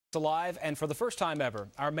Alive, and for the first time ever,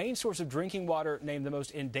 our main source of drinking water named the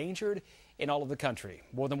most endangered in all of the country.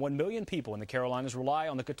 More than 1 million people in the Carolinas rely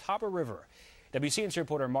on the Catawba River. Wcnc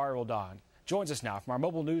reporter Mario Roldan joins us now from our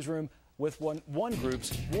mobile newsroom with one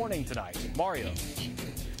group's warning tonight. Mario.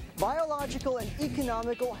 Biological and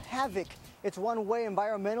economical havoc. It's one way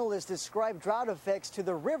environmentalists describe drought effects to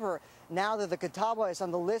the river. Now that the Catawba is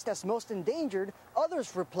on the list as most endangered,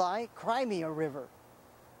 others reply, "Cry me a river."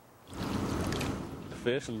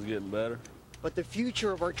 Fishing's getting better. But the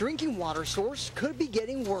future of our drinking water source could be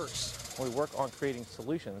getting worse. We work on creating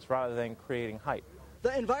solutions rather than creating hype.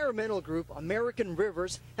 The environmental group American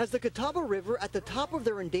Rivers has the Catawba River at the top of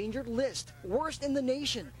their endangered list, worst in the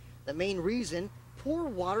nation. The main reason, poor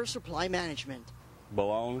water supply management.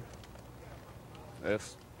 Baloney.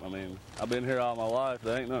 I've been here all my life.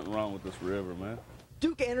 There ain't nothing wrong with this river, man.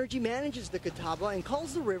 Duke Energy manages the Catawba and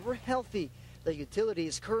calls the river healthy. The utility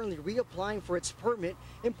is currently reapplying for its permit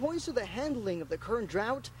and points to the handling of the current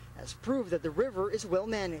drought as proof that the river is well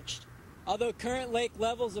managed. Although current lake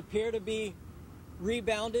levels appear to be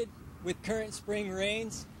rebounded with current spring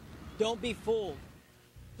rains, don't be fooled.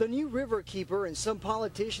 The new river keeper and some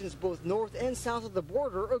politicians both north and south of the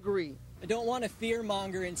border agree. I don't want to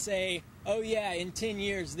fearmonger and say, oh yeah, in 10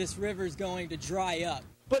 years this river is going to dry up.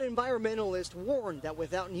 But environmentalists warn that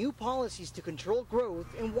without new policies to control growth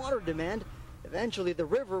and water demand, eventually the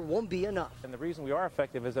river won't be enough. And the reason we are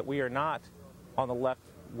effective is that we are not on the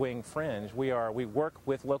left-wing fringe. We work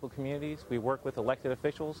with local communities, we work with elected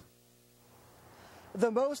officials.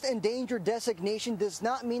 The most endangered designation does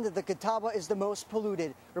not mean that the Catawba is the most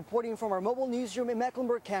polluted. Reporting from our mobile newsroom in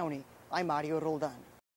Mecklenburg County, I'm Mario Roldan.